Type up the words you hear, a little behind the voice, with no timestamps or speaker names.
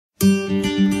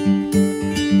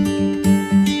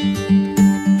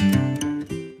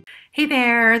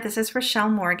there, this is Rochelle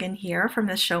Morgan here from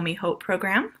the Show Me Hope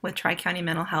program with Tri-County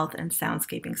Mental Health and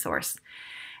Soundscaping Source.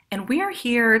 And we are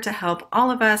here to help all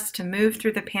of us to move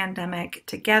through the pandemic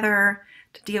together,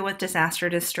 to deal with disaster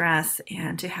distress,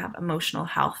 and to have emotional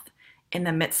health in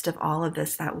the midst of all of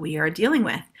this that we are dealing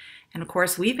with. And of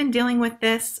course, we've been dealing with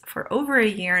this for over a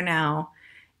year now.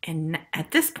 And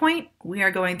at this point, we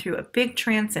are going through a big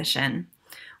transition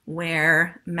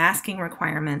where masking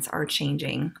requirements are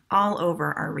changing all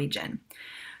over our region.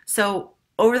 So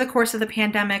over the course of the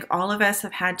pandemic, all of us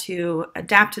have had to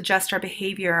adapt, adjust our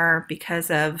behavior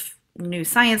because of new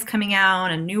science coming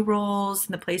out and new rules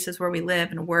in the places where we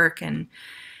live and work.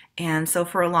 And so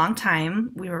for a long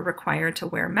time, we were required to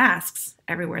wear masks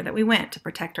everywhere that we went to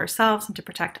protect ourselves and to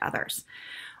protect others.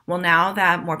 Well, now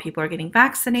that more people are getting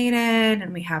vaccinated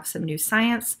and we have some new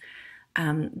science,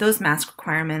 those mask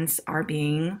requirements are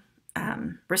being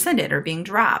rescinded or being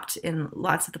dropped in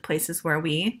lots of the places where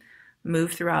we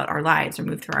move throughout our lives or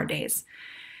move through our days.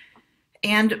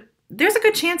 And there's a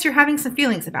good chance you're having some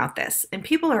feelings about this, and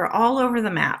people are all over the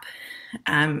map.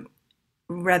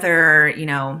 Whether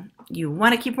you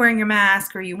want to keep wearing your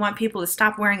mask, or you want people to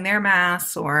stop wearing their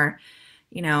masks, or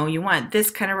you want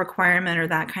this kind of requirement or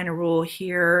that kind of rule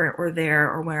here or there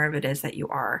or wherever it is that you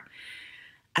are.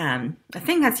 A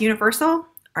thing that's universal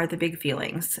are the big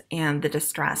feelings and the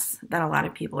distress that a lot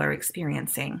of people are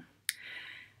experiencing.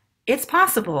 It's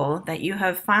possible that you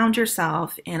have found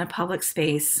yourself in a public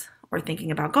space or thinking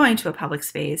about going to a public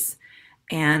space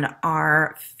and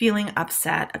are feeling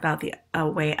upset about the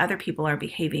way other people are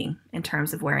behaving in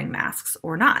terms of wearing masks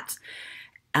or not.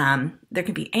 There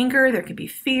can be anger, there can be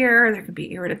fear, there can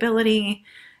be irritability,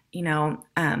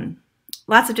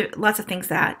 lots of things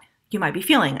that you might be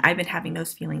feeling. I've been having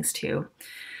those feelings too.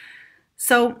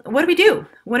 So what do we do?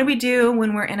 What do we do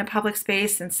when we're in a public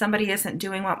space and somebody isn't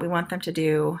doing what we want them to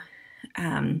do?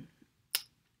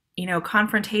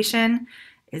 Confrontation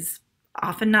is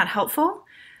often not helpful.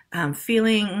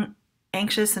 Feeling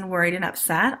anxious and worried and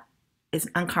upset is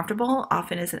uncomfortable,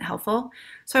 often isn't helpful.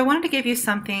 So I wanted to give you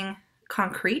something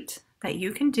concrete that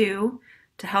you can do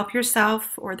to help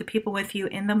yourself or the people with you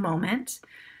in the moment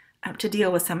to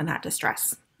deal with some of that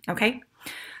distress. Okay,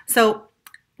 so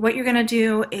what you're going to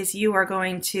do is you are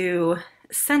going to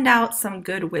send out some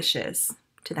good wishes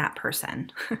to that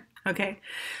person. Okay,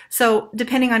 so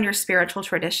depending on your spiritual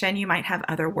tradition, you might have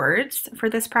other words for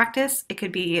this practice. It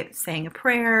could be saying a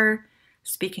prayer,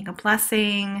 speaking a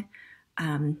blessing,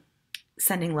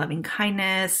 sending loving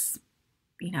kindness,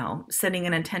 sending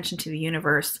an intention to the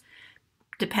universe.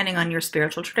 Depending on your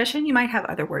spiritual tradition, you might have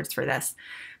other words for this.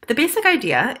 But the basic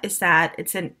idea is that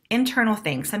it's an internal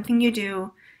thing, something you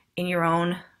do in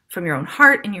from your own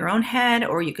heart, in your own head,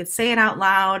 or you could say it out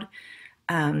loud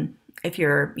if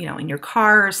you're, in your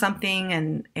car or something.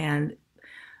 And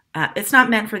it's not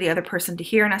meant for the other person to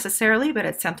hear necessarily, but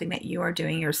it's something that you are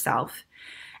doing yourself.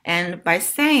 And by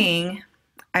saying,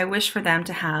 I wish for them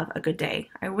to have a good day.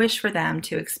 I wish for them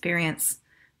to experience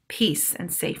peace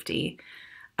and safety.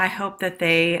 I hope that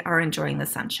they are enjoying the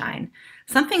sunshine.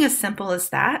 Something as simple as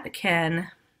that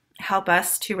can help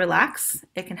us to relax.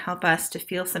 It can help us to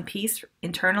feel some peace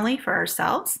internally for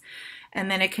ourselves.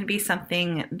 And then it can be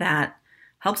something that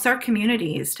helps our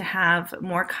communities to have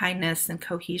more kindness and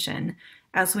cohesion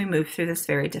as we move through this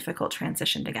very difficult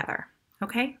transition together.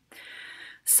 Okay?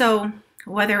 So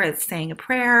whether it's saying a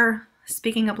prayer,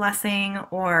 speaking a blessing,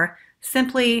 or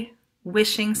simply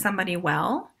wishing somebody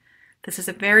well, this is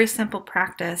a very simple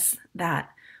practice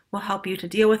that will help you to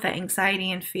deal with the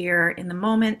anxiety and fear in the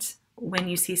moment when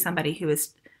you see somebody who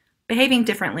is behaving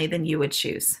differently than you would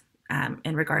choose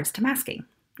in regards to masking.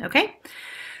 Okay?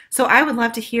 So I would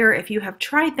love to hear if you have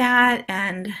tried that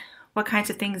and what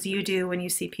kinds of things you do when you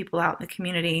see people out in the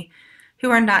community who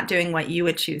are not doing what you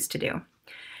would choose to do.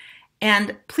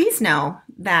 And please know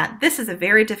that this is a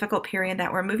very difficult period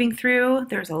that we're moving through.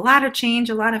 There's a lot of change,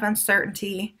 a lot of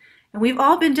uncertainty. And we've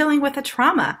all been dealing with a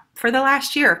trauma for the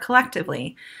last year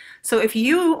collectively. So if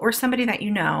you or somebody that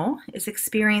you know is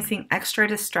experiencing extra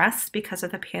distress because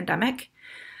of the pandemic,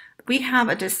 we have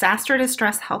a disaster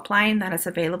distress helpline that is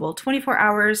available 24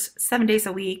 hours, 7 days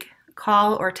a week.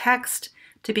 Call or text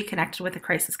to be connected with a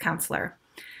crisis counselor.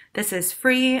 This is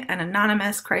free and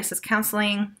anonymous crisis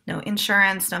counseling, no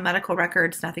insurance, no medical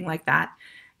records, nothing like that.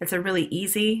 It's a really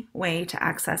easy way to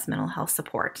access mental health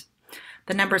support.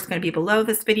 The number is going to be below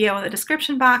this video in the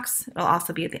description box. It'll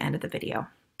also be at the end of the video.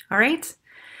 All right?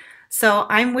 So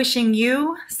I'm wishing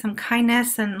you some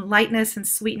kindness and lightness and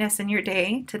sweetness in your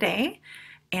day today,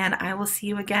 and I will see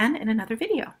you again in another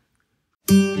video.